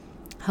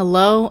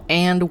Hello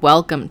and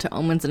welcome to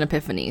Omens and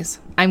Epiphanies.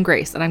 I'm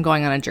Grace and I'm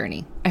going on a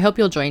journey. I hope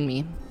you'll join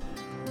me.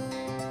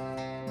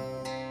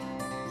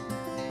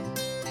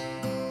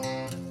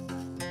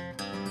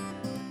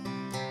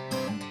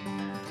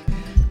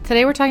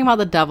 Today we're talking about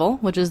the Devil,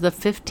 which is the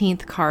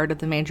 15th card of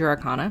the Major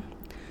Arcana.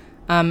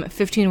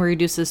 15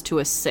 reduces to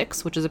a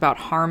 6, which is about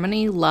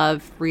harmony,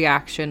 love,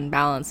 reaction,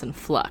 balance, and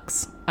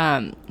flux.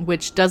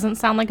 Which doesn't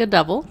sound like a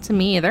devil to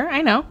me either,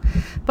 I know.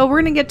 But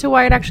we're going to get to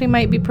why it actually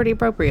might be pretty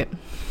appropriate.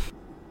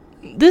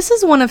 This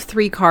is one of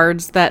 3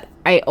 cards that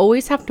I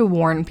always have to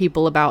warn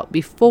people about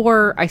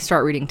before I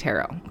start reading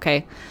tarot,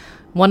 okay?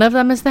 One of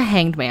them is the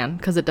Hanged Man,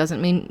 because it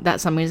doesn't mean that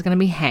somebody's going to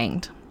be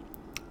hanged.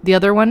 The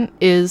other one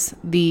is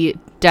the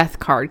Death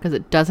card, because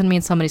it doesn't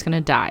mean somebody's going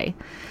to die.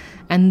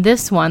 And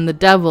this one, the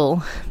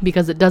Devil,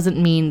 because it doesn't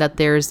mean that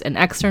there's an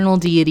external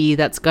deity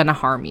that's going to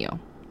harm you,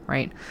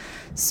 right?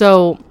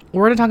 So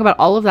we're going to talk about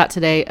all of that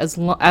today, as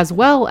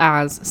well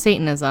as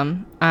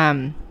Satanism,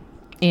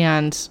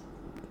 and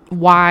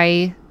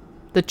why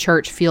the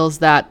church feels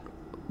that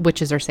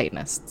witches are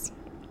Satanists.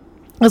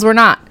 Because we're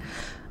not.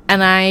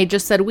 And I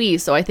just said we,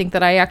 so I think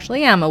that I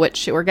actually am a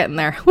witch. We're getting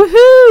there.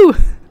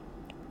 Woohoo!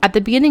 At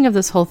the beginning of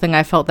this whole thing,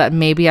 I felt that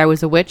maybe I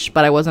was a witch,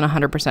 but I wasn't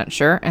 100%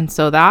 sure. And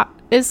so that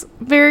is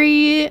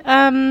very,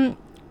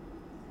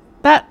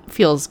 that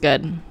feels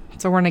good.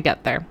 So we're going to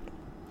get there.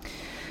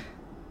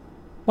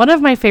 One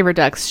of my favorite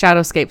decks,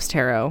 Shadowscapes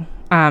Tarot,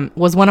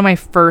 was one of my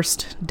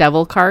first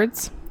devil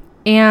cards.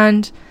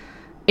 And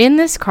in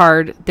this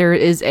card, there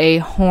is a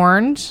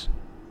horned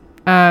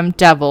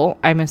devil,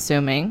 I'm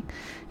assuming.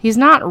 He's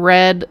not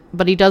red,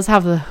 but he does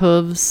have the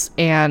hooves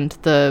and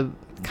the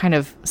kind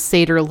of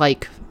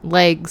satyr-like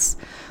legs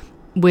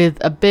with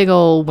a big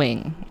old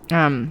wing.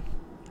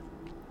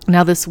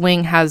 Now this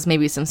wing has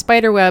maybe some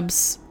spider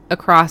webs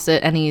across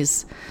it, and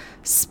he's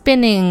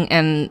spinning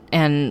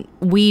and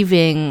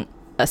weaving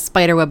a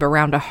spider web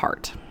around a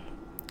heart.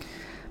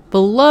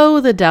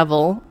 Below the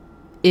devil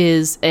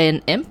is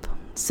an imp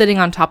sitting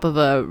on top of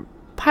a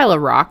pile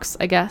of rocks,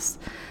 I guess.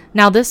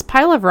 Now, this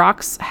pile of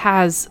rocks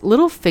has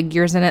little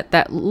figures in it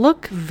that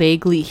look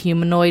vaguely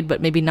humanoid,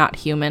 but maybe not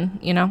human,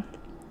 you know?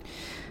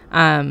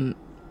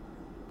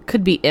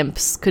 Could be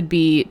imps,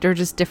 they're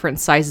just different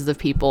sizes of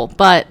people,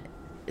 but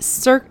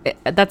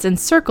that's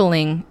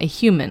encircling a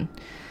human.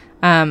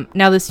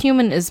 Now, this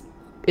human is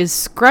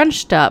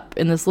scrunched up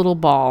in this little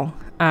ball,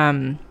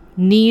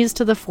 knees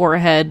to the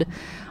forehead,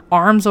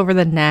 arms over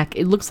the neck.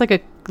 It looks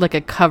like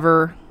a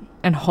cover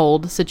and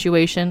hold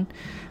situation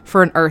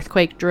for an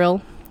earthquake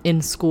drill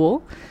in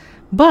school.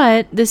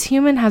 But this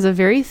human has a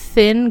very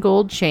thin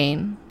gold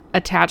chain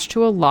attached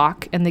to a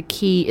lock, and the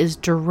key is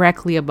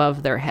directly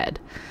above their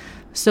head.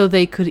 So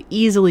they could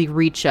easily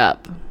reach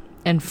up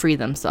and free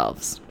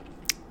themselves.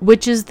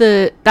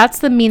 That's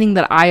the meaning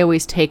that I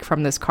always take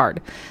from this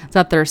card. Is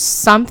that there's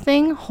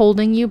something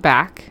holding you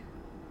back,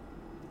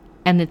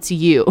 and it's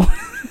you.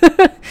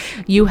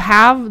 You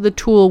have the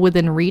tool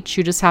within reach.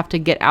 You just have to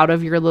get out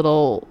of your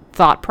little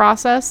thought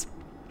process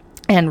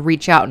and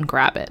reach out and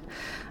grab it.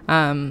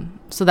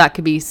 So that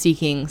could be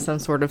seeking some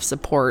sort of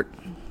support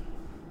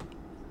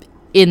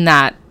in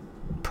that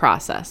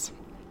process.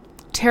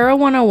 Tarot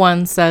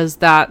 101 says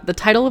that the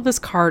title of this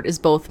card is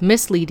both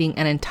misleading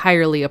and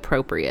entirely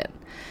appropriate.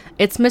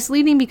 It's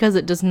misleading because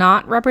it does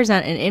not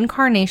represent an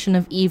incarnation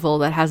of evil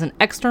that has an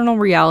external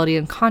reality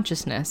and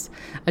consciousness,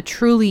 a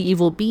truly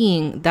evil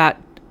being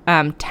that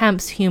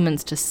tempts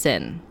humans to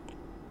sin.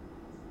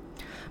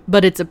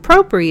 But it's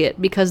appropriate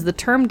because the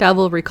term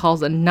devil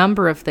recalls a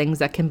number of things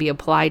that can be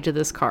applied to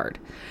this card.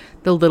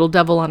 The little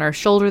devil on our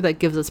shoulder that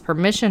gives us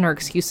permission or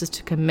excuses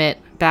to commit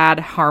bad,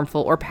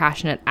 harmful, or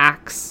passionate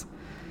acts.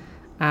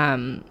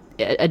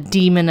 A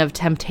demon of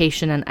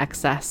temptation and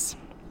excess.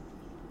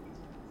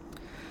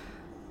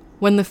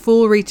 When the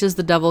Fool reaches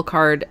the Devil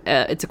card,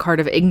 it's a card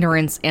of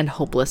ignorance and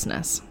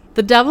hopelessness.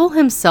 The Devil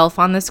himself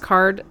on this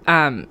card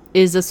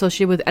is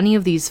associated with any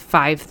of these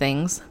 5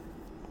 things.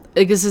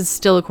 This is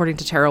still according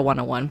to Tarot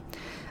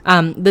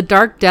 101. The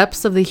dark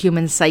depths of the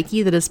human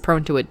psyche that is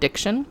prone to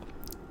addiction.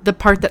 The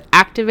part that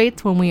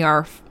activates when we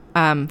are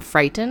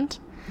frightened.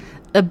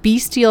 A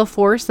bestial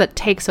force that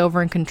takes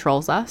over and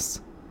controls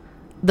us.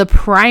 The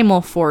primal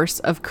force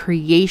of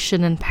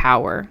creation and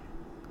power.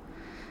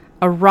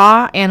 A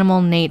raw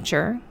animal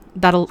nature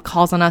that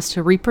calls on us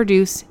to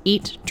reproduce,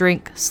 eat,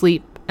 drink,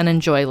 sleep, and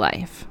enjoy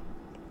life.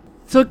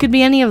 So it could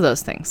be any of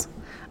those things.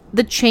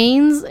 The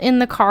chains in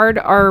the card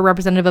are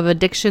representative of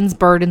addictions,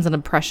 burdens, and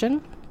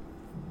oppression.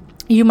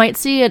 You might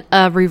see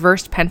a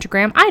reversed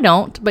pentagram. I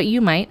don't, but you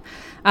might.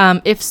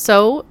 If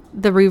so,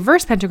 the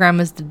reverse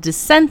pentagram is the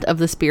descent of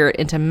the spirit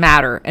into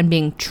matter and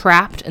being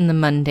trapped in the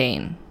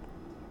mundane.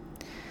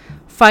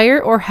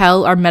 Fire or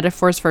hell are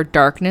metaphors for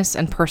darkness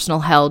and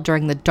personal hell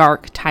during the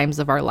dark times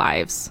of our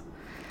lives.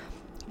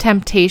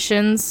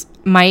 Temptations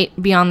might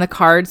be on the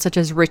card, such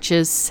as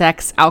riches,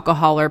 sex,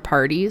 alcohol, or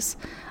parties.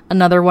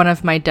 Another one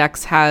of my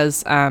decks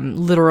has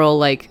literal,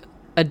 like,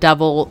 a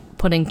devil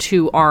putting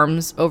 2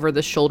 arms over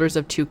the shoulders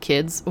of 2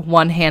 kids.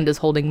 One hand is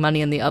holding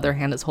money and the other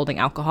hand is holding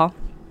alcohol.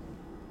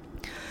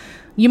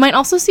 You might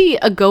also see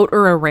a goat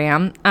or a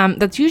ram.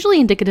 That's usually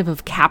indicative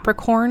of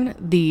Capricorn,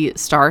 the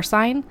star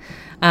sign,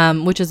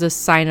 which is a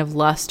sign of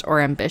lust or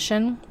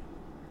ambition.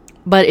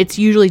 But it's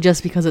usually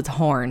just because it's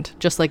horned,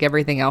 just like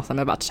everything else I'm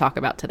about to talk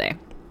about today.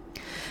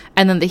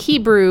 And then the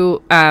Hebrew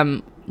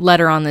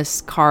letter on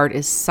this card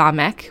is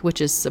Samek,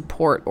 which is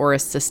support or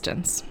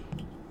assistance.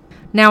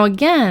 Now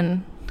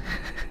again,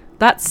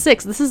 that's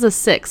 6. This is a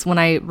 6 when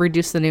I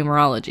reduce the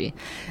numerology.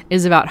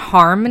 Is about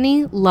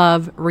harmony,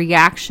 love,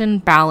 reaction,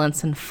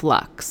 balance, and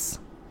flux.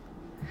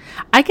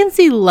 I can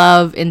see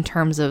love in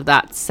terms of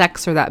that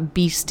sex or that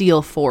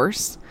bestial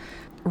force.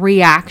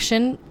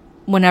 Reaction,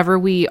 whenever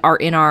we are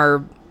in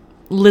our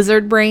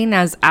lizard brain,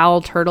 as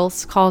Al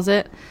Turtles calls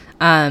it,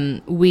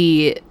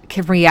 we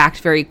can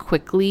react very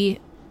quickly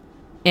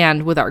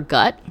and with our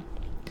gut.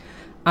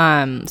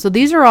 So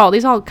these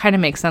all kind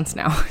of make sense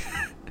now.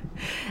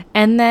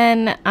 And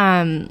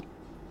then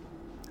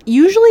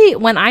usually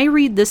when I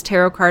read this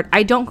tarot card,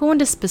 I don't go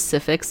into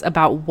specifics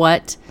about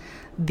what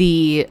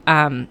the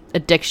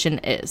addiction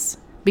is,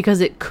 because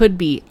it could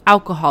be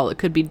alcohol, it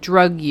could be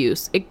drug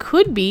use, it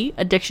could be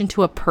addiction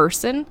to a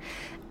person.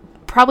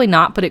 Probably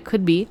not, but it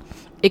could be.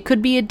 It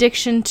could be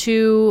addiction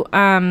to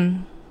I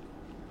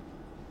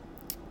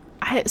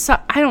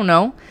don't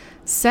know,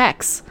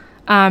 sex.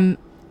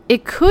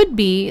 It could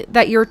be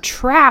that you're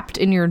trapped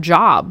in your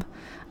job.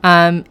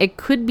 It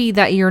could be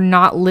that you're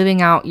not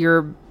living out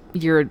your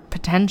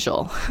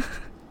potential.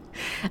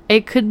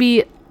 It could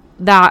be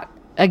that,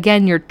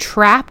 again, you're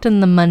trapped in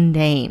the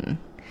mundane.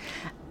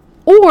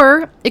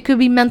 Or it could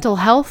be mental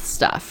health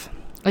stuff.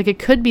 Like, it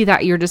could be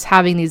that you're just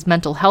having these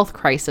mental health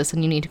crises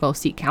and you need to go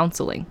seek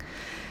counseling.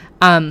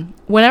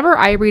 Whenever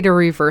I read a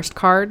reversed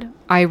card,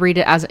 I read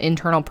it as an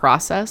internal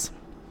process.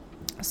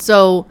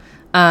 So,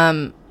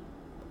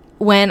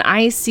 when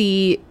I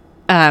see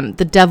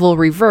the devil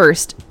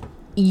reversed,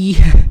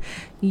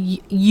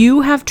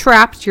 you have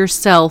trapped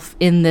yourself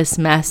in this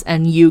mess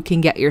and you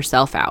can get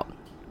yourself out.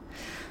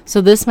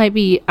 So this might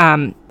be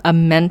a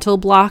mental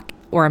block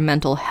or a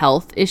mental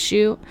health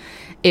issue.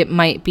 It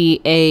might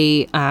be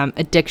a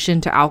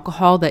addiction to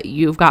alcohol that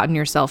you've gotten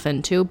yourself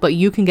into, but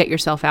you can get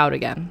yourself out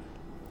again.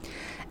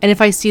 And if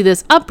I see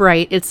this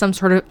upright, it's some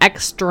sort of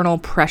external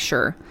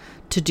pressure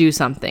to do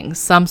something,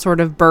 some sort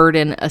of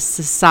burden, a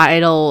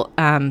societal,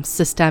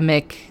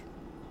 systemic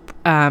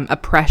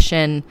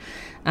oppression,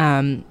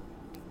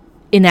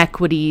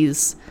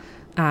 inequities.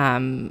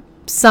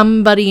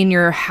 Somebody in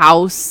your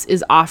house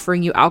is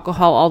offering you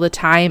alcohol all the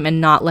time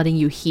and not letting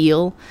you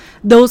heal.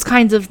 Those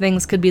kinds of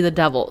things could be the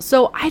devil.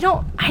 So I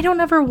don't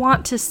ever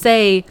want to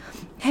say,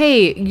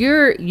 hey,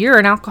 you're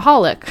an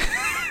alcoholic.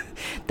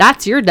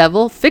 That's your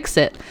devil. Fix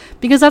it.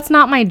 Because that's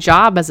not my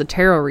job as a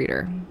tarot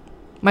reader.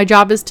 My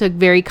job is to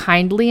very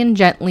kindly and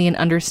gently and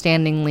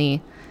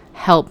understandingly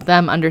help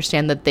them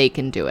understand that they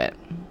can do it.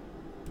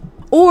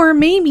 Or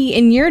maybe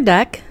in your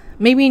deck,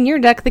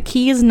 the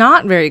key is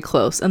not very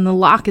close and the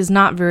lock is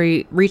not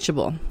very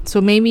reachable. So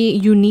maybe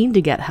you need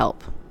to get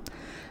help.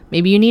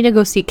 Maybe you need to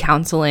go seek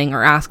counseling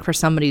or ask for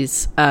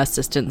somebody's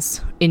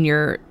assistance in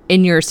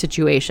your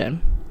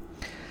situation.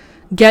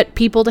 Get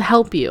people to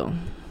help you.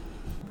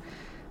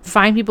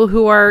 Find people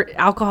who are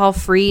alcohol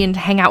free and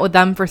hang out with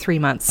them for 3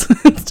 months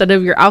instead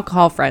of your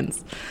alcohol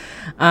friends.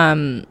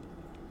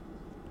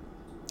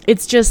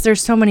 It's just,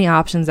 there's so many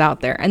options out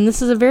there. And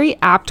this is a very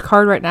apt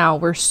card right now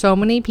where so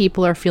many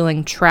people are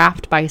feeling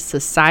trapped by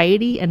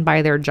society and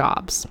by their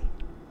jobs.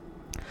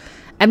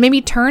 And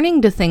maybe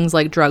turning to things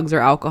like drugs or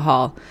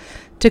alcohol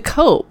to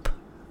cope.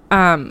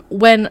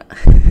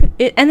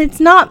 It's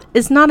not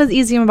as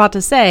easy I'm about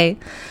to say,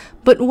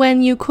 but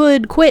when you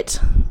could quit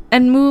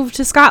and move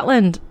to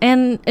Scotland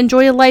and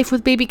enjoy a life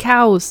with baby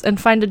cows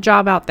and find a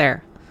job out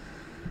there.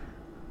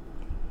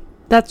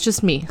 That's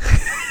just me.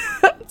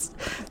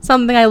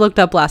 Something I looked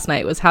up last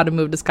night was how to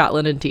move to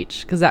Scotland and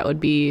teach, because I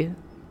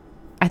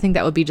think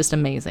that would be just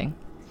amazing.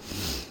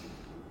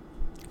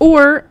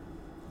 Or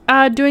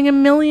doing a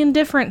million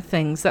different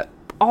things that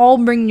all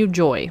bring you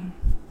joy.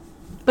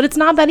 But it's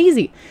not that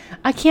easy.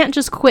 I can't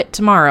just quit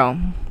tomorrow.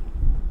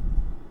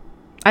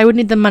 I would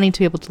need the money to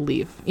be able to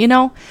leave. You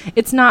know,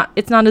 it's not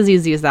as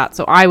easy as that.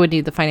 So I would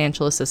need the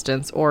financial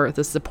assistance or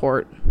the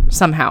support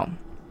somehow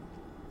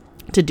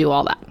to do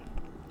all that.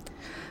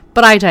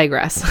 But I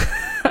digress.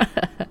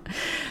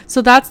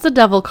 So that's the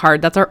devil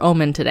card. That's our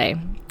omen today.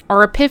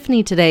 Our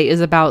epiphany today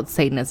is about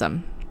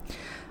Satanism.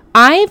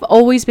 I've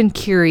always been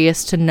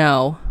curious to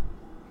know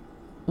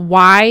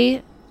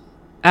why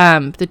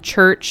the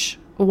church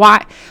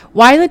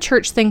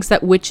thinks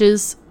that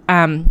witches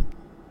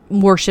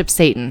worship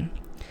Satan.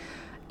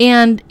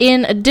 And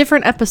in a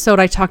different episode,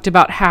 I talked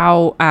about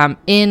how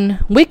in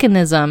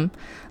Wiccanism,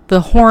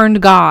 the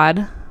horned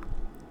god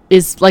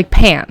is like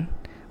Pan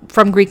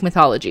from Greek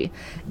mythology.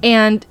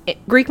 And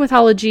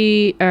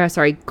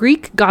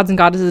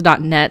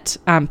GreekGodsandGoddesses.net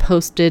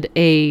posted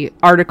a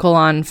article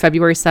on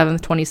February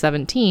 7th,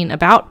 2017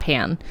 about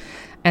Pan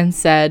and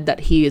said that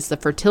he is the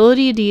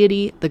fertility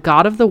deity, the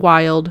god of the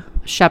wild,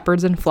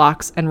 shepherds and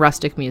flocks, and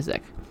rustic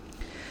music.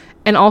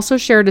 and also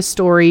shared a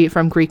story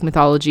from Greek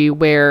mythology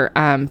where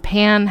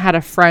Pan had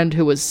a friend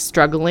who was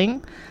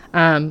struggling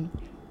and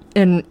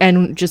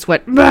just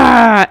went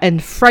 "Bah!"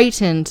 and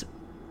frightened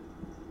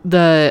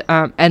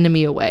the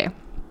enemy away.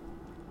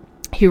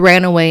 He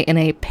ran away in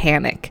a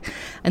panic,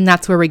 and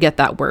that's where we get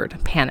that word,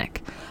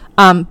 panic.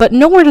 But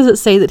nowhere does it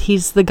say that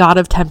he's the god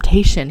of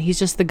temptation. He's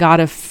just the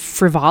god of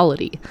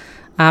frivolity.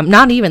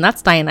 Not even,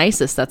 that's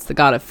Dionysus, that's the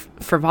god of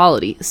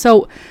frivolity.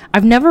 So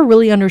I've never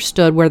really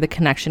understood where the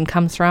connection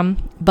comes from,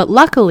 but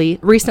luckily,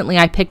 recently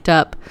I picked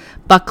up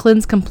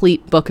Buckland's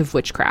Complete Book of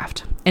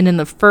Witchcraft, and in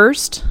the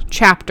first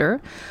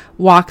chapter,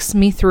 walks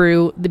me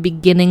through the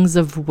beginnings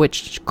of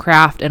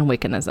witchcraft and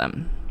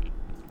Wiccanism.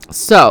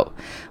 So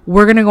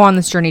we're going to go on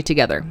this journey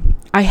together.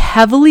 I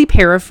heavily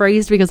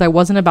paraphrased because I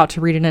wasn't about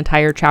to read an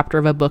entire chapter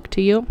of a book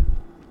to you,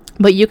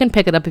 but you can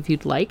pick it up if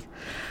you'd like.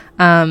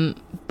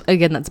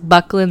 Again, that's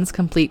Buckland's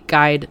Complete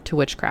Guide to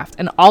Witchcraft.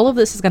 And all of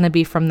this is going to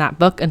be from that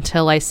book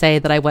until I say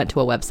that I went to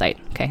a website.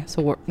 Okay,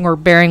 so we're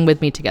bearing with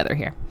me together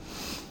here.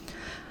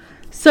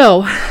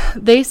 So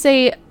they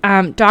say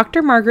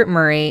Dr. Margaret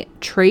Murray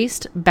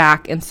traced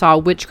back and saw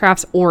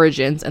witchcraft's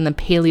origins in the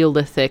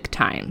Paleolithic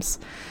times.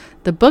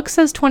 The book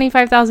says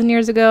 25,000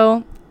 years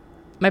ago.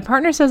 My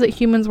partner says that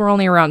humans were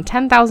only around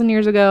 10,000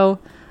 years ago.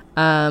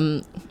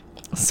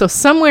 So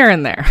somewhere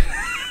in there.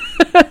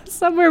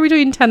 Somewhere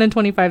between 10 and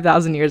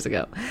 25,000 years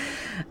ago.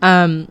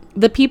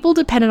 The people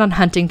depended on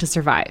hunting to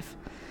survive.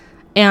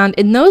 And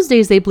in those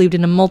days, they believed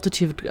in a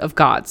multitude of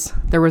gods.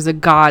 There was a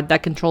god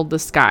that controlled the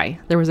sky.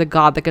 There was a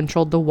god that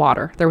controlled the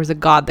water. There was a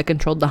god that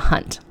controlled the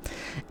hunt.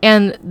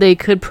 And they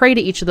could pray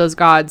to each of those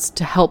gods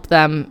to help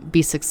them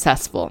be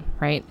successful,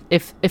 right?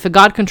 If a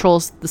god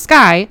controls the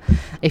sky,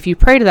 if you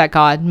pray to that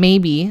god,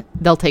 maybe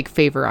they'll take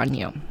favor on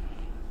you.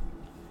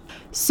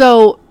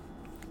 So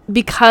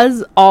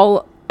because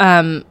all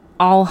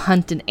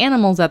hunted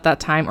animals at that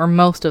time, or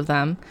most of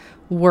them,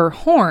 were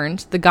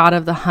horned, the god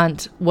of the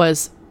hunt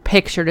was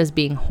pictured as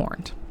being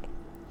horned.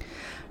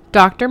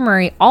 Dr.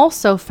 Murray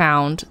also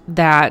found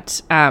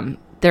that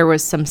there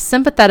was some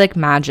sympathetic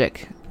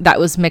magic that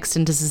was mixed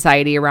into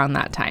society around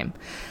that time.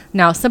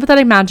 Now,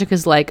 sympathetic magic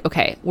is like,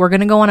 okay, we're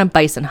going to go on a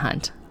bison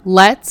hunt.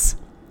 Let's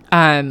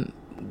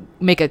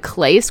make a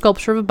clay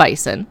sculpture of a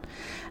bison,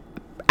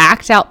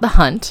 act out the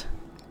hunt,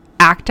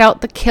 act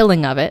out the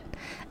killing of it,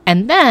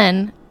 and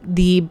then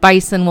the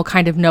bison will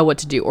kind of know what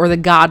to do, or the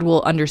god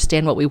will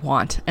understand what we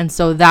want. And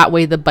so that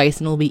way the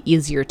bison will be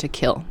easier to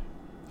kill.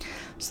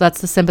 So that's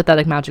the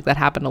sympathetic magic that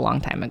happened a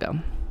long time ago.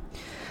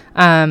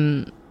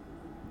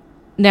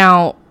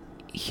 Now,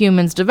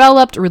 humans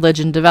developed,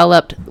 religion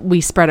developed, we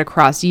spread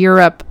across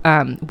Europe,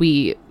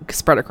 we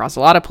spread across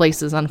a lot of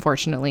places,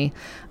 unfortunately,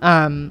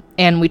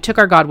 and we took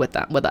our god with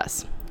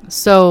us.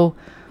 So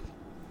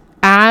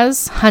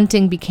as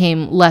hunting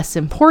became less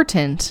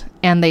important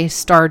and they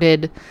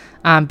started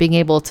being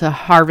able to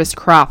harvest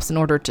crops in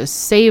order to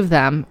save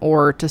them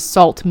or to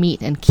salt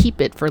meat and keep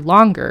it for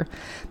longer,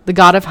 the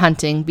god of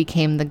hunting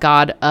became the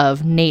god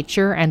of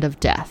nature and of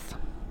death.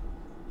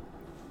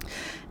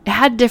 It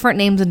had different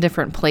names in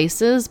different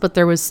places, but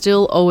there was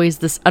still always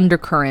this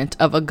undercurrent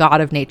of a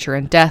god of nature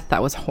and death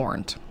that was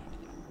horned.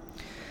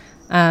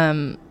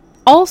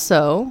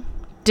 Also,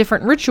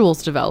 different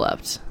rituals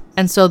developed,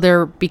 and so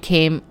there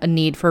became a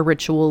need for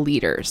ritual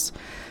leaders.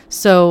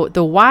 So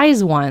the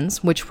wise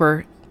ones, which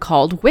were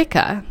called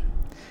Wicca,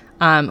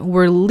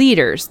 were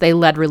leaders. They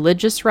led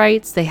religious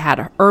rites, they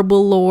had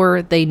herbal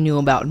lore, they knew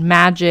about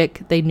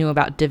magic, they knew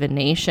about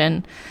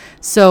divination.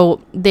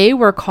 So they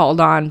were called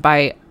on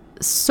by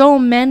so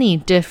many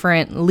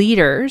different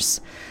leaders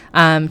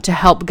to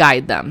help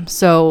guide them.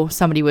 So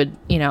somebody would,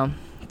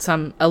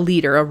 a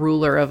leader, a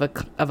ruler of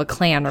a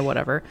clan or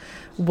whatever,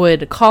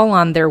 would call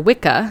on their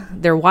Wicca,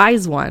 their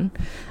wise one,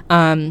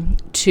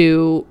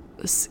 to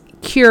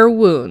cure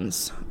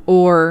wounds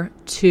or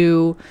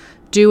to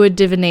do a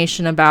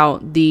divination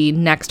about the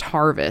next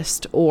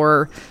harvest,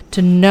 or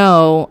to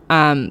know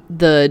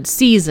the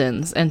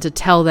seasons and to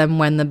tell them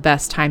when the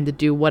best time to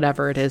do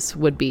whatever it is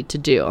would be to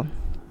do.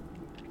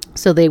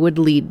 So they would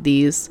lead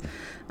this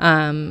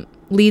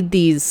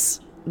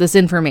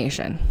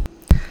information.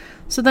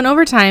 So then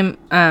over time,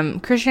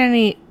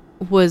 Christianity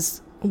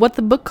was what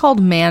the book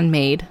called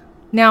man-made.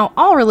 Now,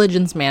 all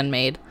religions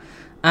man-made,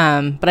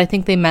 but I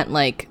think they meant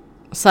like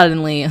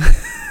suddenly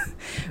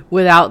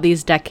without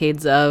these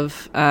decades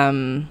of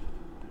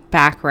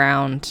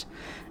background,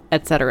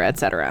 etc.,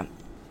 etc.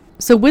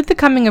 So with the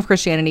coming of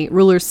Christianity,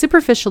 rulers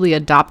superficially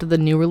adopted the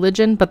new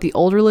religion, but the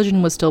old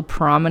religion was still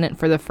prominent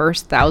for the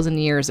first 1,000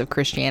 years of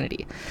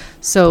Christianity.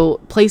 So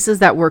places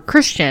that were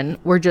Christian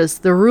were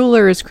just, the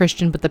ruler is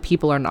Christian, but the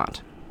people are not.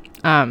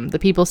 The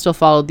people still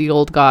followed the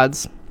old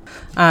gods.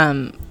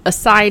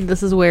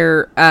 This is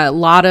where a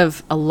lot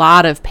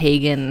of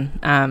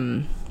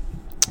pagan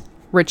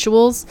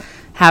rituals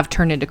have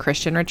turned into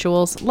Christian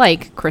rituals,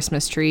 like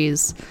Christmas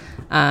trees,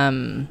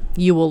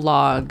 Yule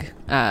log,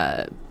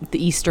 the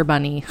Easter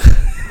bunny,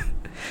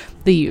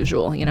 the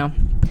usual,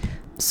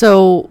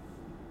 So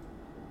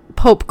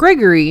Pope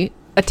Gregory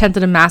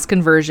attempted a mass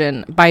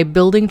conversion by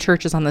building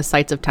churches on the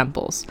sites of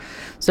temples.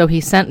 So he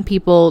sent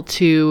people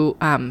to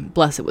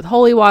bless it with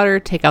holy water,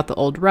 take out the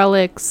old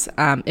relics.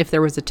 If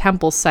there was a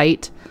temple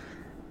site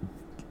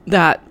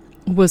that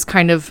was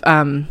kind of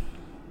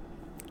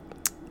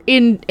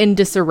in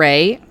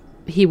disarray,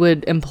 he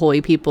would employ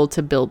people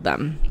to build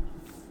them.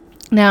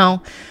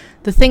 Now,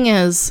 the thing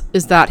is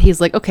that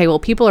he's like, okay, well,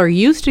 people are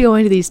used to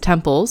going to these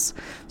temples,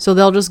 so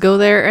they'll just go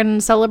there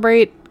and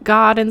celebrate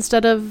God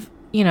instead of,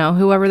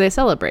 whoever they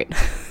celebrate.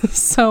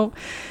 So,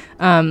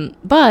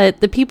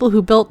 but the people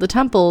who built the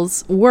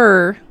temples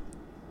were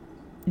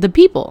the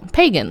people,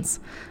 pagans.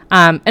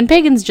 And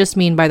pagans just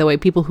mean, by the way,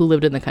 people who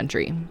lived in the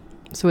country.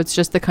 So it's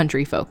just the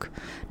country folk,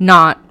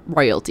 not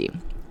royalty.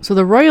 So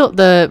the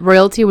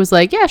royalty was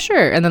like, yeah,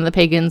 sure. And then the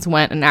pagans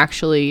went and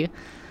actually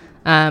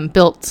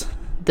built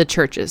the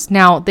churches.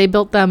 Now, they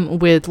built them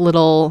with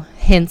little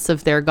hints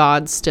of their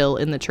gods still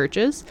in the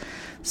churches.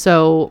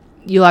 So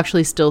you'll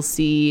actually still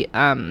see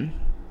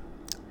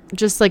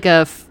just like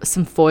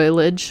some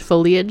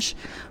foliage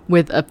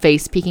with a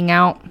face peeking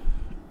out,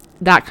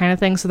 that kind of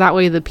thing. So that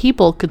way the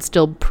people could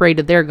still pray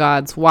to their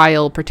gods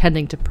while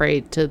pretending to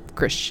pray to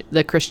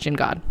the Christian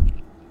God.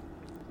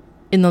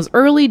 In those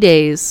early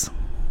days,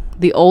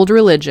 the old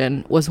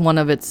religion was one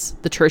of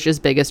the church's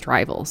biggest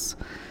rivals.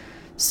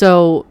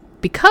 So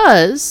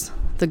because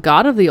the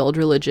god of the old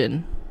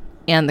religion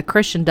and the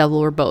Christian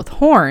devil were both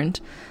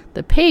horned,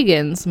 the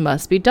pagans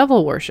must be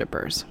devil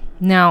worshippers.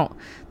 Now,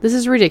 this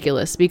is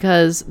ridiculous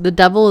because the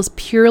devil is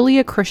purely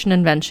a Christian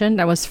invention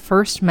that was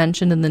first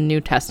mentioned in the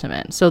New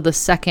Testament, so the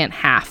second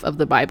half of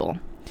the Bible.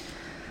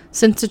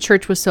 Since the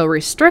church was so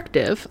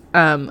restrictive,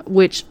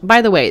 which,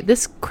 by the way,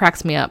 this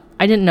cracks me up.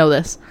 I didn't know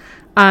this.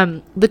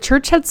 The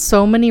church had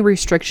so many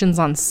restrictions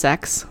on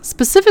sex,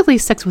 specifically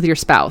sex with your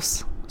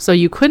spouse. So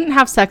you couldn't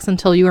have sex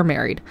until you were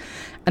married.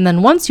 And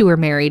then once you were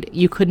married,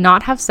 you could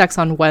not have sex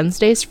on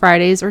Wednesdays,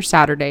 Fridays, or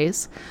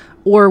Saturdays,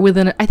 or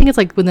within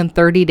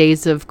 30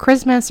 days of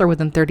Christmas or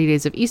within 30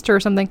 days of Easter or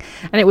something.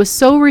 And it was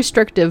so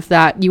restrictive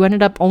that you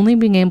ended up only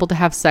being able to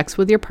have sex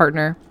with your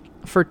partner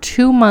for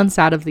 2 months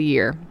out of the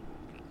year.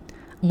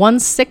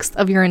 1/6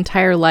 of your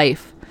entire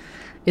life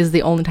is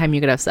the only time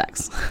you could have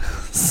sex.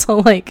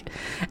 So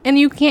and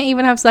you can't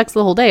even have sex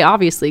the whole day,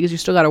 obviously, because you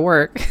still got to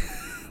work.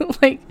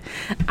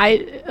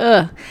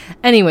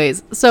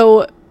 Anyways,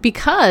 so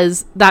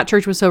because that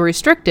church was so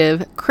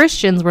restrictive,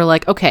 Christians were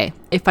like, okay,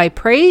 if I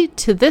pray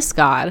to this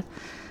God,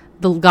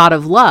 the God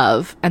of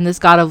love, and this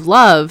God of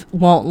love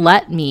won't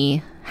let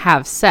me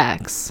have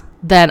sex,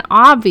 then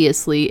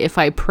obviously if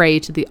I pray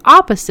to the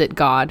opposite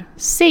God,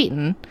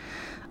 Satan,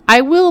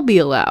 I will be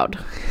allowed.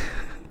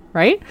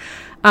 Right?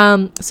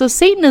 So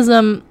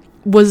Satanism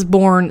was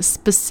born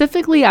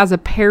specifically as a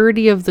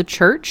parody of the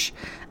church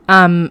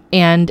and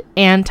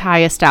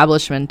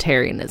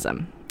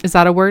anti-establishmentarianism. Is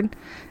that a word?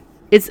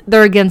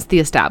 They're against the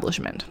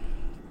establishment.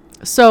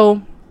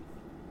 So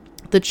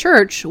the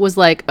church was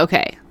like,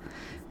 okay,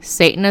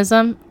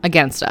 Satanism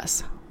against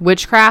us,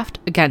 witchcraft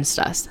against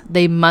us.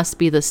 They must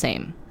be the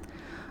same.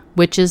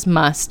 Witches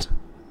must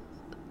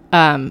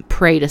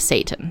pray to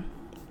Satan.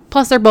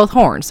 Plus, they're both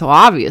horned, so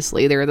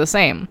obviously they're the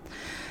same.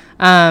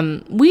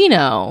 We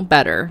know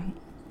better,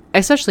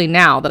 especially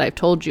now that I've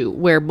told you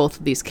where both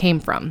of these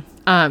came from.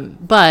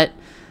 But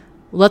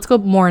let's go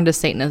more into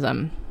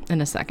Satanism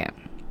in a second.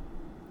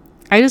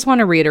 I just want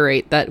to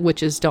reiterate that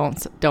witches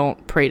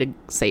don't pray to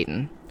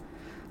Satan.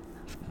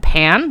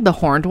 Pan, the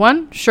horned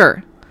one,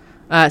 sure,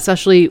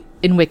 especially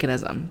in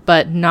Wiccanism,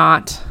 but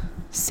not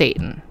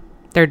Satan.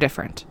 They're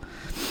different.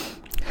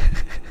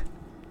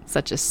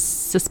 Such a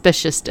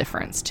suspicious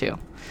difference too.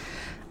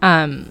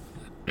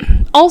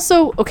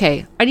 Also,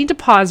 okay, I need to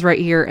pause right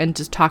here and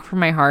just talk from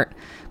my heart.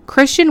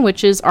 Christian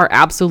witches are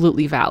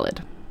absolutely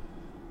valid.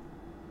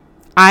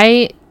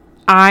 I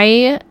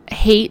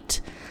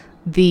hate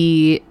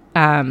the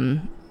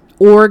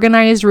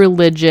organized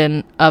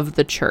religion of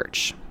the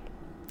church.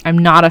 I'm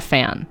not a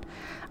fan.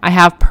 I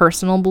have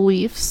personal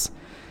beliefs.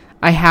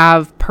 I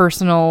have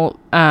personal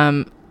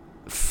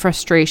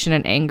frustration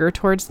and anger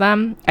towards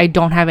them. I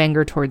don't have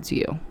anger towards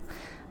you.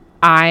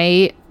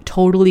 I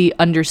totally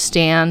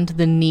understand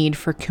the need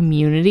for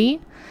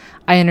community.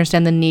 I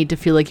understand the need to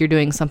feel like you're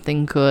doing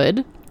something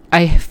good.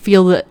 I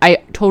feel that I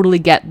totally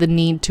get the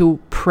need to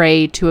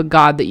pray to a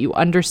God that you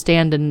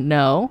understand and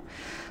know.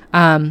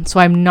 So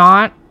I'm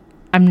not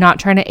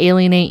trying to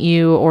alienate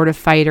you or to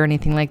fight or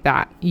anything like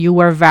that. You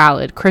are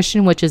valid.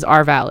 Christian witches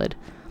are valid.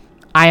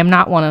 I am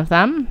not one of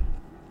them.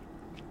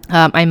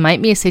 I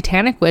might be a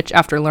satanic witch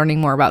after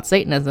learning more about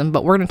Satanism,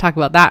 but we're going to talk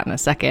about that in a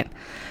second.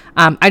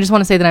 I just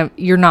want to say that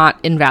you're not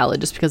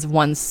invalid just because of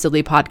one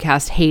silly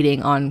podcast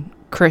hating on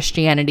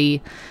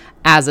Christianity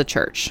as a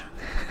church.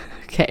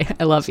 Okay,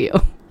 I love you.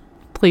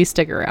 Please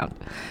stick around.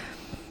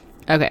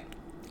 Okay.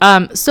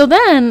 So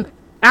then,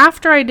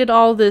 after I did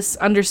all this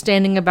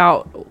understanding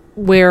about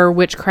where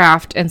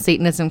witchcraft and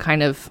Satanism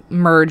kind of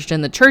merged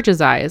in the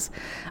church's eyes,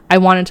 I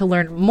wanted to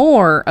learn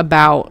more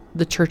about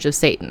the Church of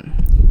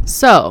Satan.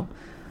 So,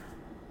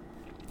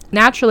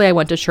 naturally, I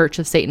went to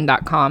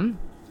churchofsatan.com.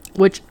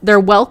 which their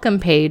welcome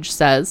page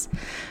says,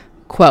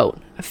 quote,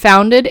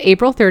 founded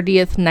April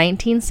 30th,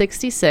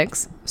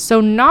 1966.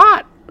 So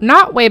not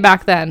way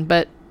back then,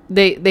 but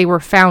they were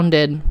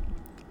founded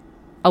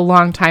a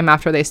long time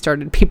after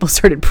people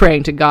started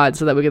praying to God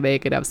so that they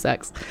could have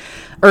sex.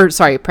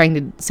 Praying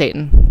to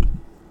Satan.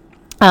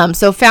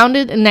 So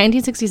founded in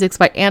 1966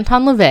 by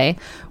Anton LaVey,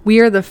 we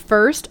are the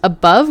first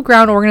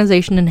above-ground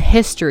organization in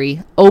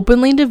history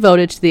openly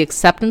devoted to the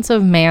acceptance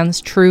of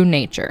man's true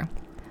nature,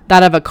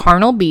 that of a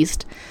carnal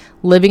beast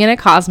living in a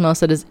cosmos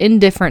that is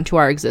indifferent to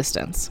our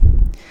existence.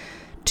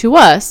 To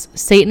us,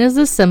 Satan is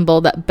the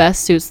symbol that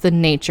best suits the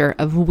nature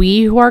of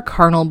we who are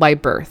carnal by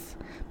birth,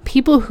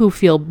 people who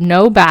feel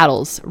no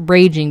battles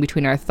raging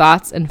between our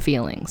thoughts and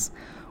feelings,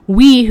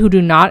 we who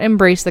do not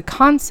embrace the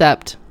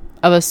concept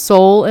of a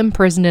soul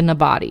imprisoned in a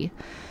body.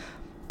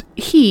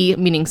 He,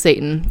 meaning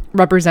Satan,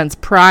 represents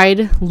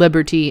pride,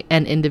 liberty,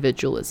 and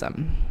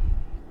individualism.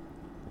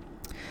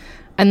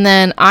 And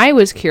then I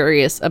was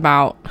curious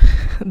about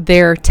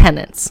their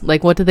tenets.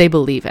 Like, what do they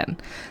believe in?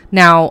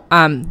 Now,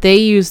 they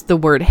used the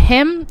word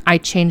him. I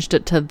changed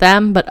it to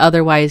them, but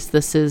otherwise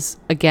this is,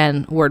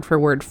 again, word for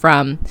word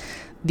from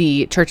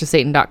the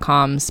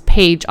churchofsatan.com's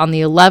page on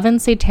the 11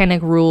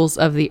 Satanic Rules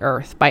of the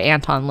Earth by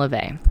Anton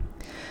LaVey.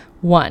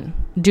 1.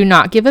 Do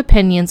not give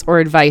opinions or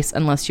advice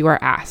unless you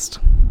are asked.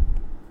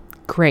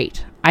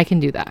 Great. I can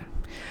do that.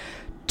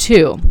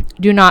 2.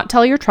 Do not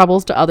tell your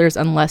troubles to others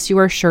unless you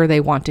are sure they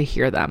want to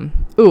hear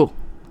them. Ooh.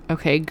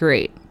 Okay,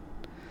 great.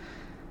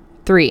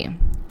 3.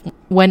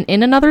 When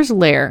in another's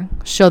lair,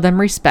 show them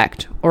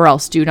respect or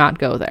else do not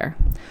go there.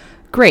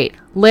 Great.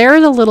 Lair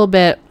is a little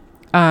bit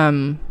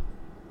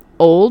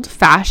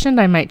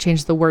old-fashioned. I might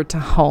change the word to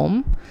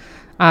home.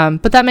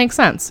 But that makes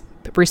sense.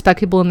 Respect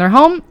people in their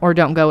home or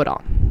don't go at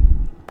all.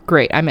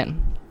 Great, I'm in.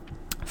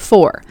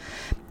 4.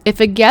 If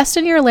a guest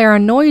in your lair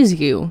annoys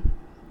you,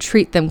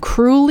 treat them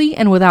cruelly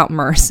and without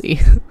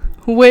mercy.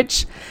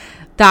 Which,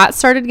 that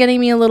started getting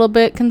me a little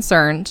bit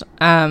concerned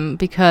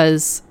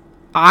because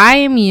I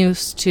am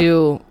used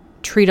to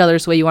treat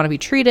others the way you want to be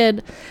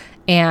treated.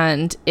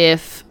 And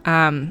if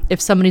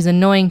somebody's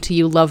annoying to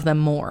you, love them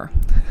more.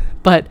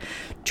 But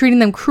treating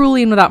them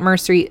cruelly and without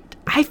mercy,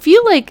 I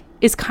feel like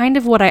is kind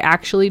of what I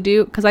actually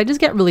do because I just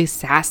get really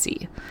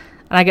sassy.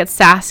 And I get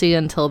sassy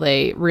until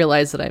they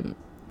realize that I'm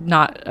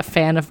not a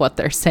fan of what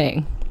they're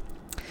saying.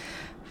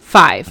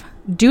 5.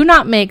 Do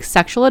not make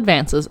sexual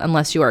advances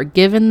unless you are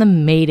given the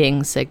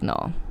mating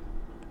signal.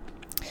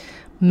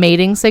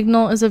 Mating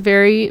signal is a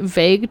very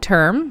vague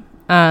term,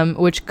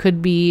 which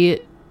could be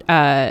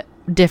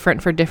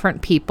different for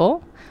different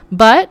people.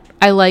 But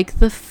I like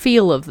the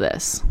feel of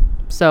this.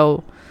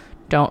 So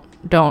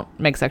don't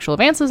make sexual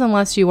advances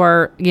unless you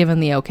are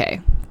given the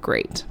okay.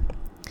 Great.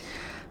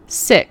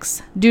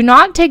 6. Do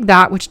not take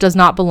that which does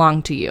not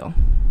belong to you,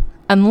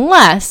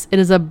 unless it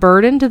is a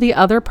burden to the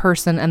other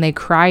person and they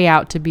cry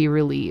out to be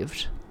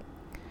relieved.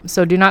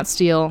 So do not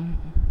steal,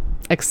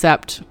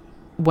 except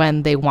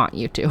when they want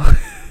you to.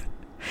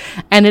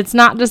 And it's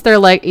not just they're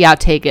like, yeah,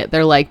 take it.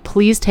 They're like,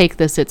 please take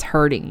this. It's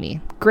hurting me.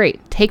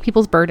 Great. Take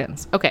people's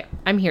burdens. Okay,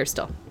 I'm here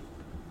still.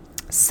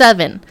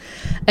 7.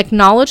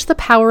 Acknowledge the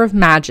power of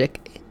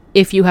magic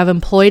if you have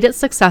employed it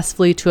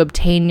successfully to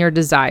obtain your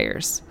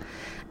desires.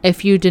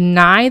 If you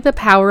deny the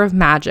power of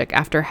magic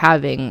after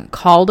having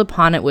called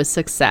upon it with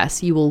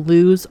success, you will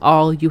lose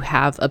all you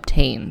have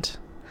obtained.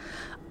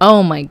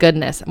 Oh my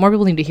goodness. More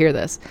people need to hear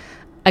this.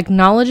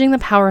 Acknowledging the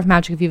power of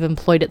magic if you've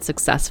employed it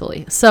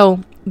successfully. So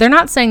they're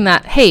not saying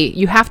that, hey,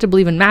 you have to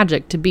believe in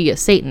magic to be a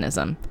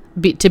Satanism,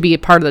 to be a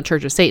part of the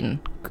Church of Satan.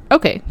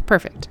 Okay,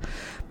 perfect.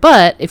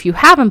 But if you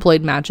have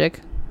employed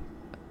magic,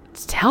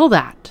 tell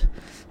that.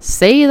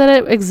 Say that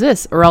it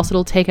exists or else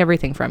it'll take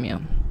everything from you.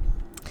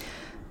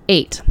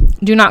 8.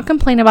 Do not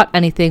complain about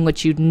anything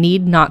which you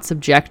need not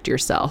subject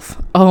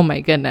yourself. Oh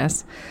my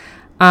goodness.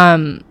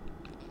 I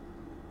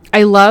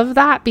love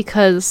that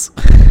because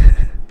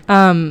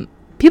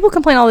people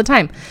complain all the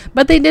time,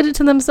 but they did it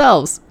to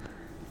themselves.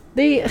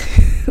 They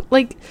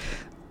like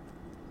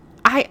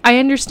I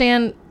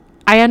understand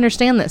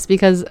this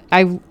because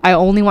I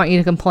only want you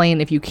to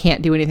complain if you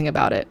can't do anything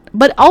about it.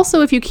 But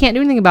also if you can't do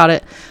anything about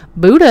it,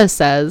 Buddha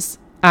says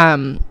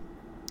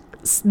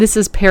this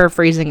is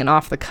paraphrasing and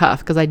off the cuff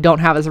because I don't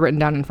have this written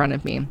down in front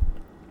of me.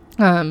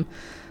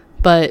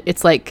 But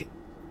it's like,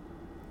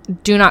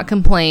 do not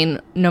complain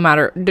do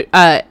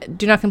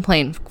not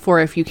complain for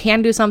if you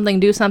can do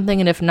something,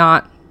 and if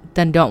not,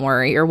 then don't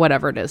worry, or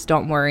whatever it is.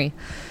 Don't worry.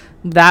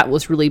 That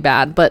was really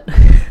bad, but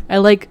I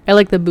like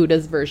the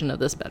Buddha's version of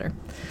this better.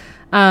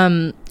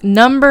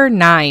 Number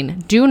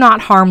 9, do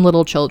not harm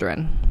little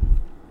children.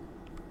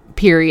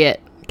 Period.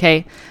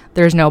 Okay.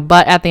 There's no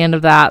but at the end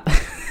of that.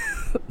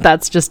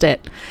 That's just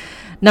it.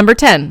 Number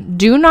 10,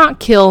 do not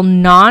kill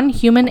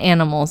non-human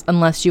animals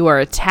unless you are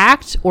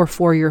attacked or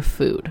for your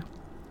food.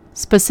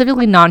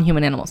 Specifically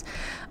non-human animals.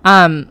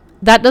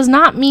 That does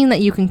not mean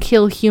that you can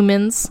kill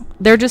humans.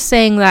 They're just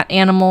saying that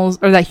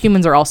that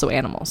humans are also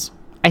animals,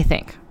 I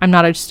think. I'm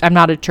not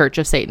a Church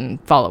of Satan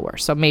follower,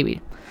 so maybe.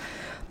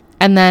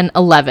 And then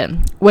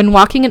 11, when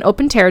walking in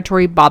open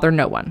territory, bother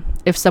no one.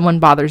 If someone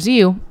bothers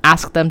you,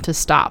 ask them to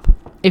stop.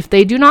 If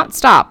they do not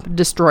stop,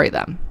 destroy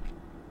them.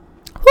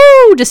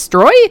 Whoo,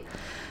 destroy?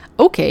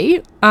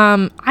 Okay,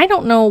 I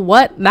don't know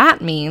what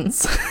that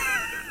means.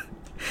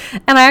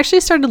 And I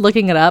actually started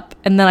looking it up,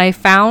 and then I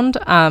found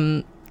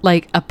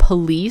like a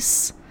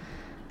police,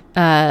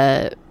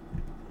 I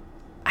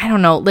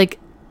don't know, like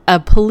a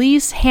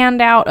police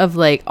handout of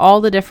like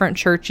all the different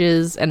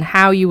churches and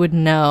how you would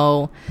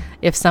know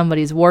if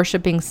somebody's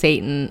worshiping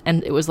Satan.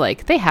 And it was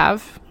like, they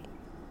have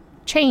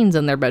chains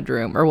in their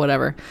bedroom or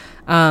whatever.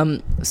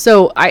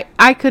 So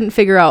I couldn't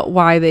figure out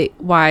why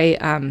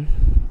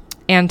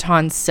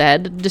Anton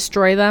said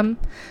destroy them,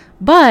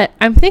 but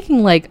I'm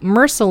thinking like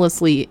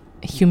mercilessly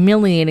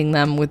humiliating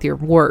them with your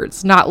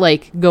words, not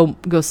like go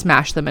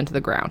smash them into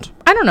the ground.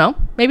 I don't know.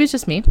 Maybe it's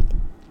just me.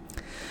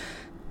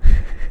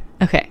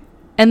 Okay.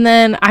 And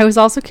then I was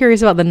also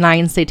curious about the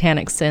 9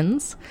 satanic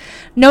sins.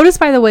 Notice,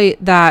 by the way,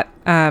 that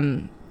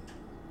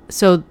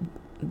so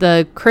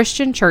the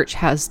Christian church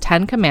has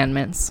 10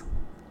 commandments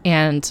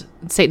and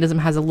Satanism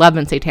has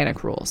 11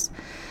 satanic rules.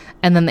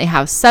 And then they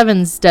have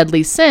 7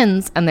 deadly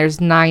sins and there's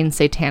 9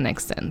 satanic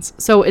sins.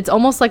 So it's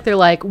almost like they're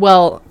like,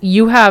 well,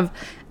 you have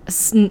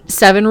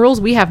 7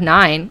 rules, we have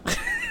 9.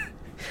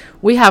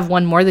 We have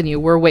one more than you.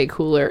 We're way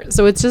cooler.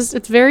 So it's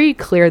very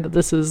clear that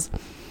this is,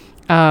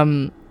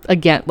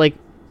 again, like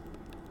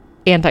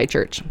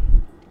anti-church.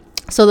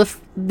 So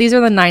these are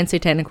the 9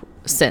 satanic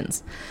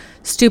sins: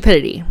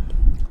 stupidity,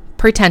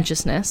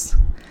 pretentiousness,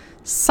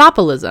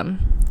 sopilism,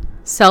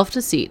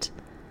 self-deceit,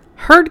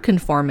 herd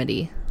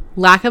conformity,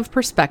 lack of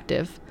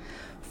perspective,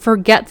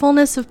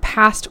 forgetfulness of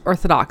past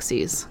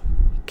orthodoxies,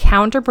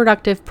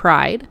 counterproductive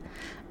pride,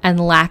 and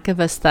lack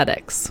of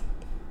aesthetics.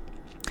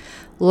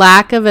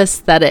 Lack of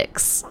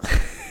aesthetics.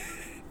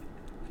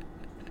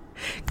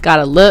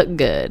 Gotta look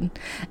good.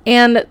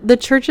 And the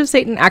Church of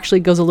Satan actually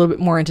goes a little bit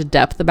more into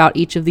depth about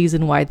each of these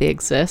and why they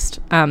exist.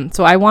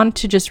 So I want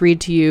to just read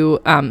to you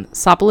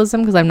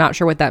sopilism, because I'm not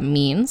sure what that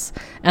means,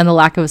 and the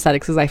lack of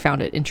aesthetics, because I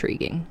found it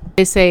intriguing.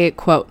 They say,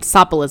 quote,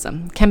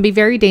 sopilism can be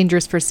very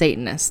dangerous for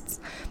Satanists.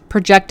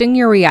 Projecting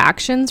your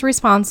reactions,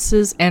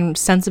 responses, and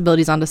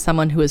sensibilities onto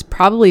someone who is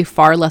probably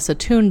far less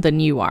attuned than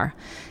you are.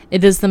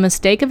 It is the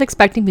mistake of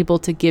expecting people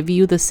to give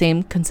you the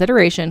same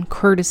consideration,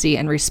 courtesy,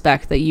 and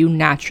respect that you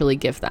naturally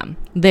give them.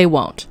 They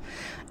won't.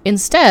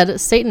 Instead,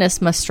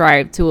 Satanists must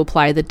strive to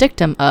apply the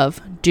dictum of,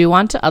 do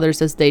unto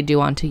others as they do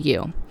unto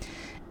you.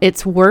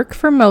 It's work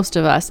for most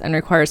of us and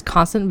requires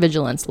constant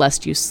vigilance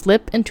lest you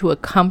slip into a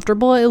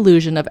comfortable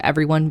illusion of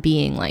everyone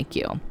being like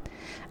you.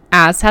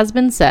 As has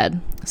been said,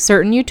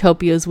 certain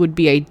utopias would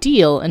be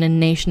ideal in a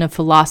nation of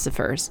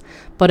philosophers,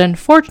 but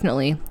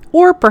unfortunately,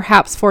 or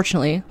perhaps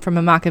fortunately, from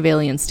a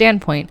Machiavellian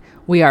standpoint,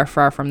 we are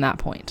far from that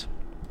point.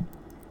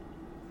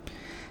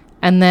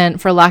 And then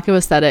for lack of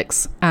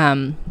aesthetics,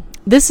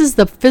 this is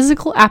the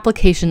physical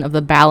application of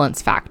the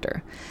balance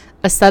factor.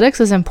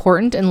 Aesthetics is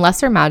important in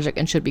lesser magic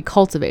and should be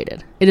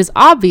cultivated. It is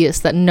obvious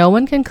that no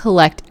one can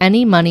collect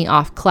any money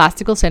off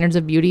classical standards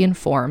of beauty and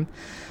form.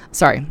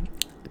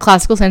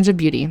 Classical standards of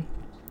beauty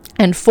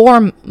and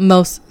form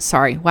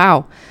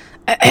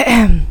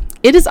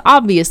It is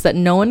obvious that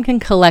no one can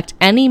collect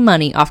any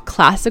money off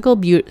classical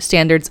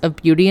standards of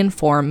beauty and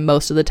form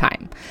most of the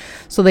time.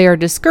 So they are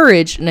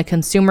discouraged in a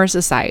consumer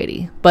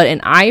society. But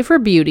an eye for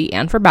beauty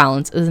and for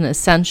balance is an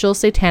essential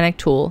satanic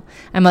tool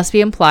and must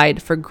be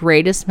applied for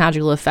greatest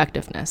magical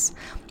effectiveness.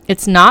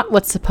 It's not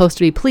what's supposed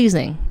to be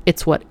pleasing,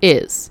 it's what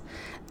is.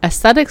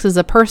 Aesthetics is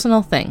a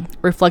personal thing,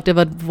 reflective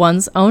of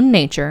one's own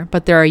nature,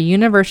 but there are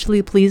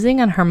universally pleasing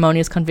and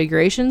harmonious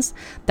configurations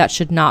that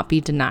should not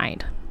be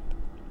denied.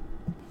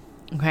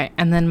 Okay,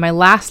 and then my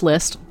last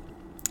list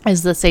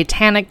is the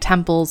Satanic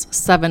Temple's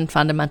 7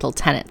 fundamental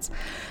tenets.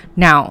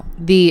 Now,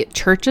 the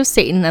Church of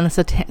Satan and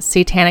the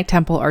Satanic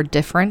Temple are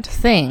different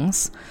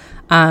things,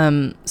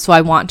 so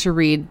I want to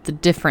read the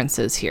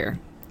differences here.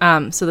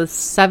 So the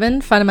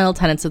 7 fundamental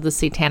tenets of the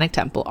Satanic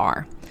Temple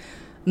are,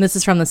 and this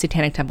is from the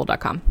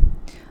satanictemple.com.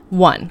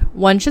 1.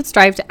 One should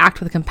strive to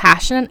act with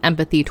compassion and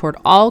empathy toward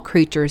all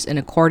creatures in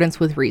accordance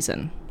with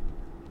reason.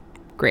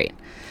 Great.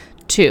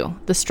 2.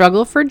 The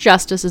struggle for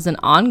justice is an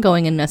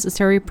ongoing and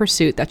necessary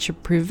pursuit that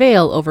should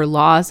prevail over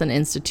laws and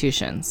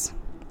institutions.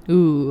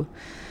 3.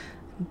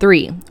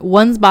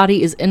 One's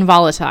body is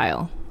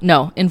inviolable,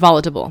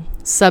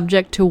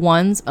 subject to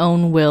one's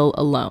own will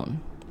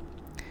alone.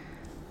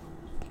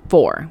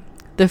 4.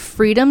 The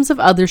freedoms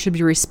of others should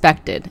be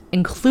respected,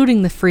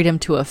 including the freedom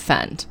to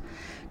offend.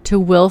 To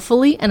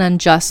willfully and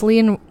unjustly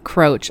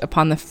encroach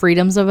upon the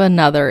freedoms of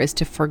another is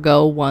to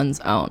forgo one's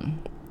own.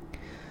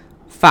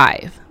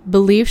 5.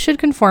 Belief should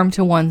conform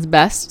to one's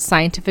best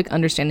scientific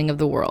understanding of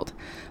the world.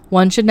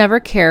 One should never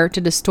care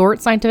to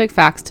distort scientific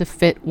facts to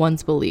fit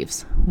one's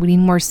beliefs. We need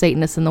more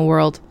Satanists in the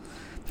world.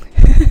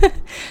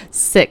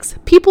 6.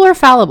 People are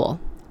fallible.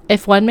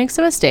 If one makes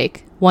a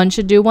mistake, one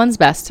should do one's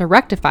best to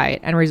rectify it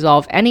and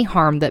resolve any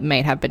harm that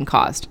may have been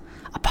caused.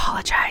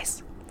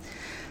 Apologize.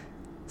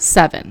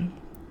 7.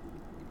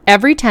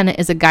 Every tenet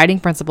is a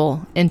guiding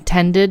principle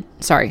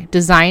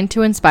designed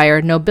to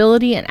inspire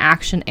nobility in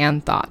action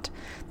and thought.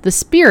 The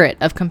spirit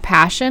of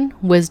compassion,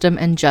 wisdom,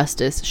 and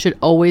justice should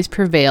always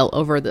prevail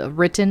over the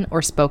written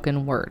or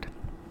spoken word.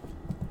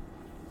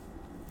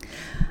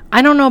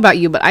 I don't know about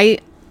you, but I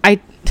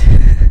think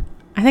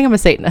I'm a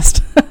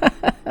Satanist.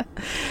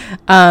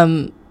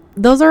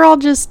 Those are all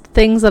just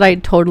things that I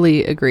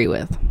totally agree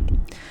with.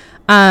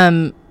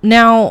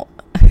 Now,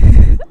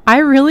 I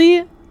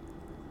really,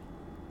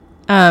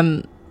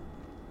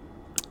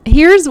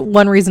 here's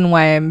one reason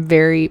why I'm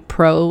very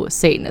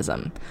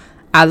pro-Satanism.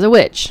 As a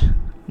witch,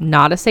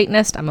 not a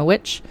Satanist, I'm a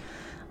witch.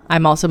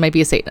 I'm also might be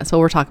a Satanist, so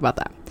we'll talk about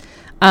that.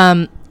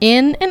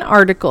 In an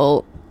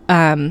article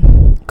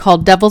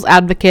called Devil's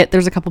Advocate,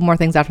 there's a couple more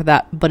things after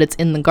that, but it's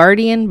in The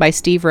Guardian by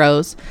Steve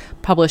Rose,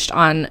 published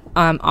on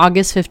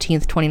August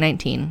 15th,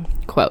 2019.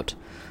 Quote,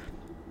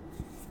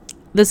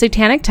 "The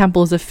Satanic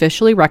Temple is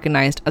officially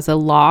recognized as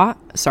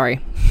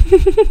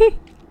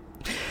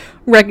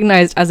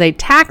recognized as a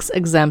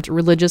tax-exempt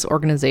religious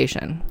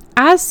organization.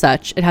 As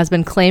such, it has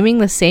been claiming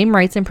the same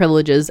rights and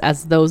privileges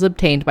as those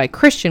obtained by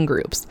Christian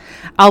groups,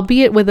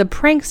 albeit with a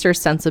prankster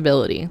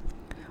sensibility.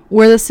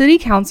 Where the city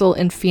council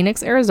in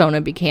Phoenix,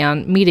 Arizona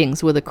began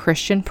meetings with a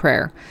Christian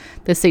prayer,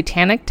 the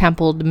Satanic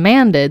Temple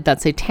demanded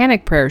that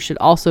satanic prayers should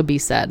also be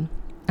said,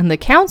 and the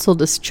council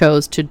just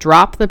chose to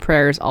drop the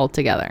prayers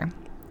altogether.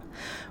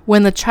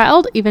 When the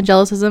Child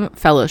Evangelicism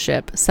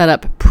Fellowship set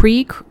up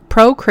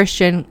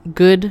pro-Christian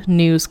good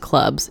news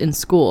clubs in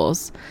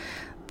schools,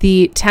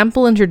 the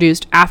temple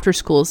introduced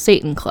after-school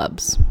Satan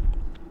clubs.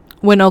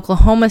 When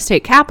Oklahoma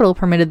State Capitol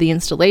permitted the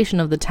installation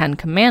of the 10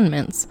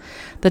 Commandments,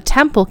 the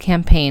temple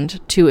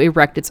campaigned to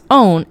erect its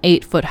own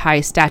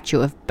 8-foot-high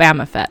statue of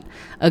Baphomet,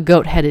 a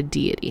goat-headed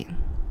deity."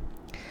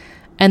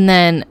 And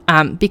then,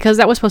 because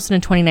that was posted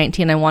in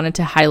 2019, I wanted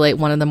to highlight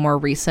one of the more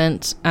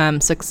recent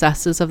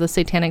successes of the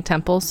Satanic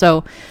Temple.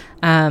 So,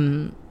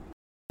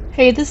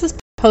 hey, this is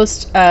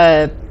post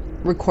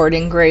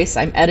recording Grace.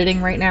 I'm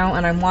editing right now,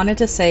 and I wanted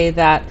to say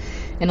that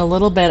in a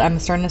little bit, I'm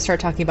starting to start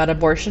talking about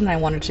abortion. I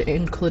wanted to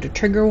include a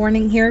trigger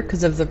warning here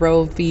because of the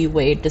Roe v.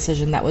 Wade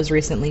decision that was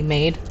recently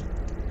made.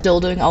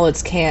 Still doing all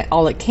it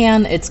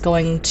can. It's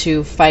going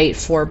to fight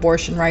for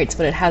abortion rights,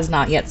 but it has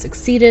not yet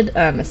succeeded,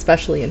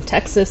 especially in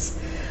Texas.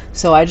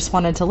 So I just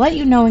wanted to let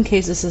you know, in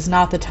case this is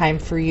not the time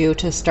for you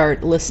to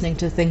start listening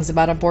to things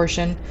about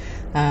abortion,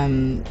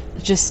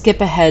 just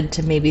skip ahead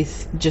to maybe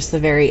just the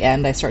very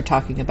end. I start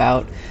talking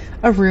about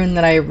a rune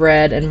that I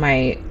read in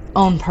my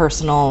own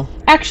personal...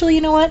 Actually,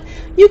 you know what?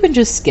 You can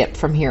just skip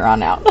from here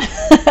on out.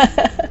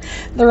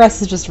 The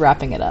rest is just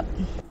wrapping it up.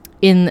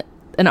 In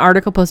an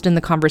article posted in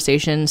The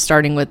Conversation,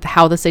 starting with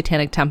how the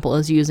Satanic Temple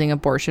is using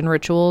abortion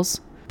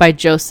rituals by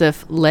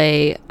Joseph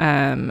Lay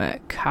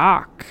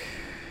Cock,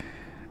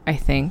 I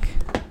think.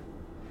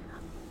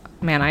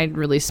 Man, I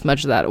really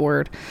smudged that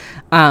word.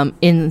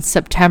 In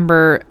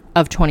September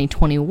of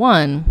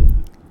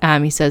 2021,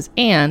 he says,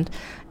 and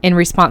in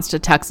response to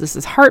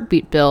Texas's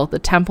heartbeat bill, the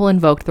temple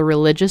invoked the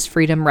Religious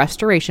Freedom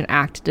Restoration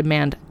Act to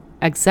demand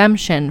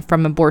exemption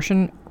from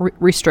abortion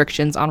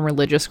restrictions on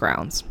religious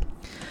grounds.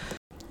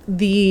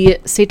 The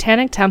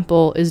Satanic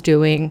Temple is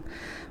doing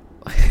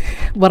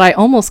what I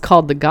almost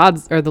called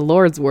the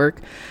Lord's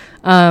work.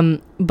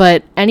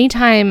 But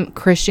anytime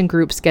Christian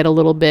groups get a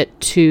little bit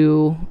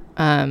too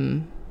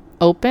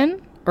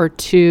open or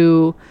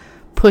too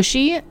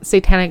pushy,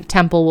 Satanic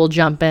Temple will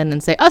jump in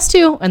and say, "Us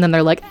too," and then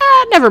they're like,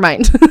 never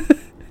mind.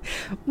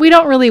 We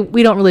don't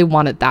really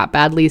want it that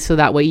badly, so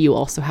that way you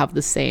also have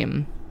the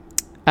same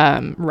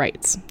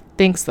rights.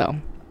 Thanks, though.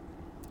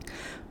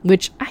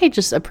 Which I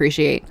just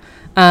appreciate.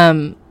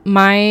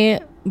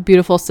 My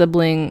beautiful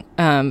sibling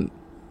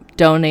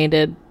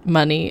donated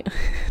money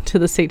to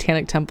the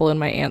Satanic Temple in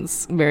my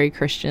aunt's very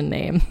Christian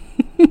name.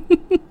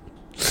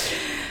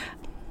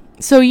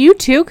 So you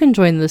too can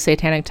join the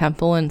Satanic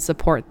Temple and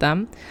support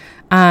them.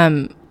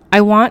 I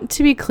want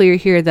to be clear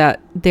here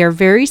that they're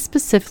very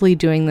specifically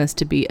doing this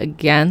to be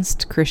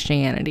against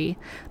Christianity.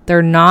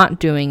 They're not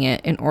doing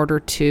it in order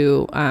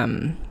to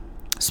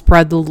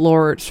spread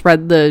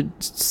the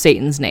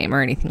Satan's name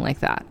or anything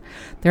like that.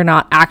 They're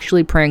not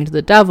actually praying to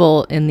the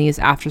devil in these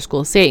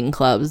after-school Satan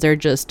clubs. They're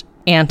just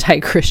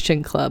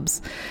anti-Christian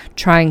clubs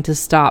trying to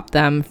stop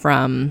them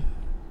from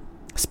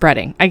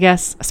spreading. I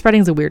guess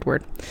spreading is a weird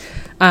word.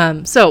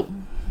 So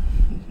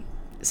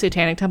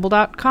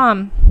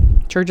satanictemple.com,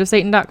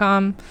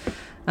 churchofsatan.com.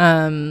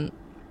 I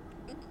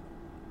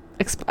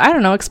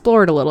don't know,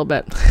 explore it a little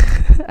bit.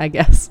 I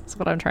guess that's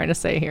what I'm trying to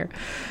say here.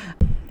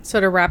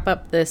 So to wrap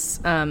up this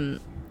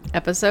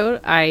episode,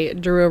 I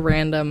drew a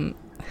random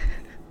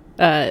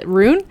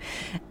rune,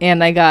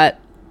 and I got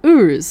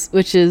Urs,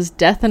 which is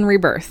death and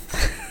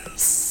rebirth.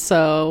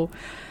 So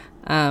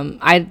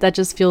that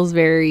just feels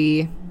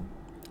very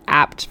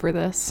apt for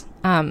this.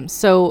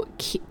 So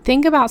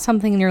think about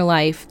something in your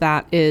life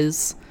that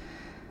is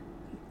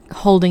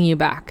holding you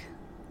back,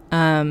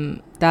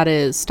 that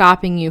is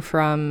stopping you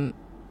from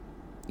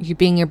you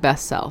being your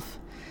best self,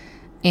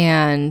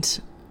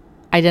 and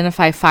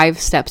identify 5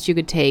 steps you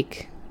could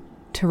take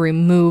to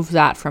remove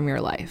that from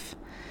your life.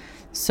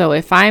 So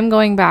if I'm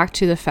going back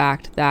to the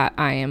fact that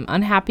I am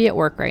unhappy at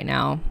work right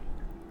now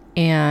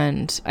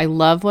and I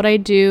love what I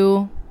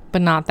do,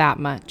 but not that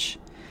much,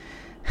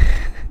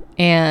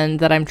 and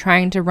that I'm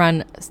trying to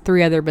run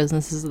 3 other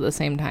businesses at the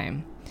same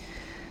time,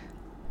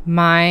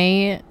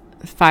 my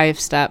 5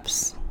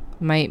 steps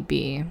might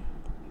be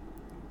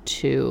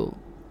to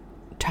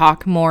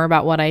talk more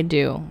about what I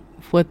do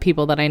with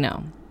people that I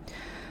know.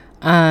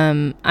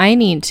 I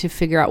need to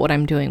figure out what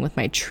I'm doing with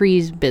my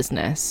trees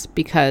business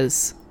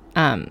because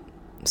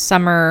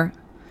summer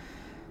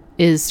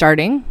is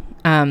starting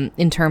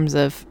in terms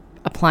of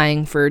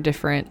applying for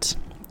different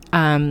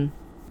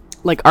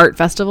like art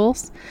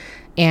festivals,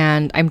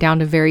 and I'm down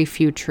to very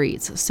few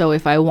trees. So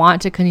if I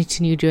want to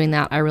continue doing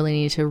that, I really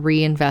need to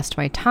reinvest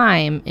my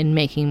time in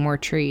making more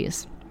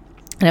trees.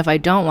 And if I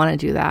don't want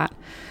to do that,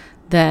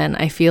 then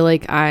I feel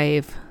like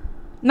I've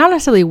not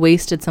necessarily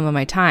wasted some of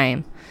my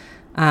time,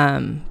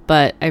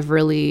 but I've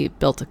really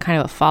built a kind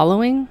of a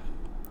following.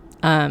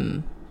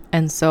 And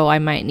so I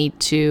might need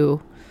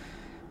to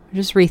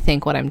just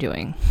rethink what I'm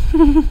doing.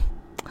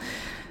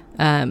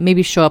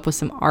 Maybe show up with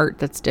some art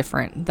that's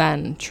different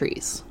than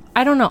trees.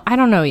 I don't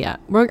know yet.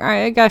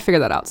 I gotta figure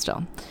that out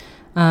still.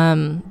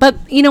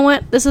 But you know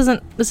what? This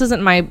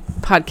isn't my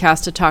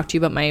podcast to talk to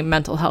you about my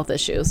mental health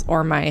issues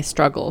or my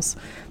struggles.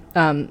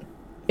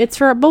 It's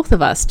for both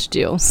of us to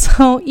do.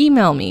 So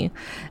email me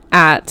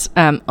at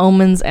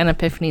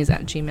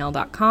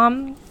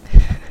omensandepiphanies@gmail.com.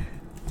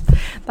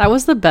 That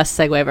was the best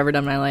segue I've ever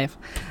done in my life.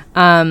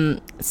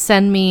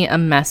 Send me a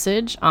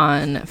message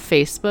on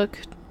Facebook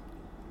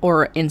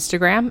or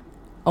Instagram,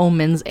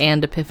 Omens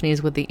and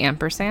Epiphanies with the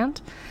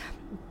ampersand.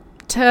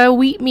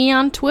 Tweet me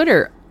on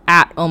Twitter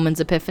at Omens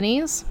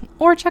Epiphanies,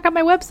 or check out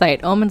my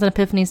website,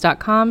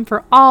 omensandepiphanies.com,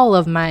 for all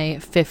of my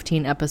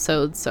 15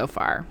 episodes so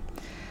far.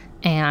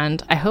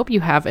 And I hope you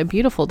have a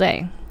beautiful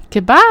day.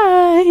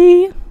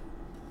 Goodbye!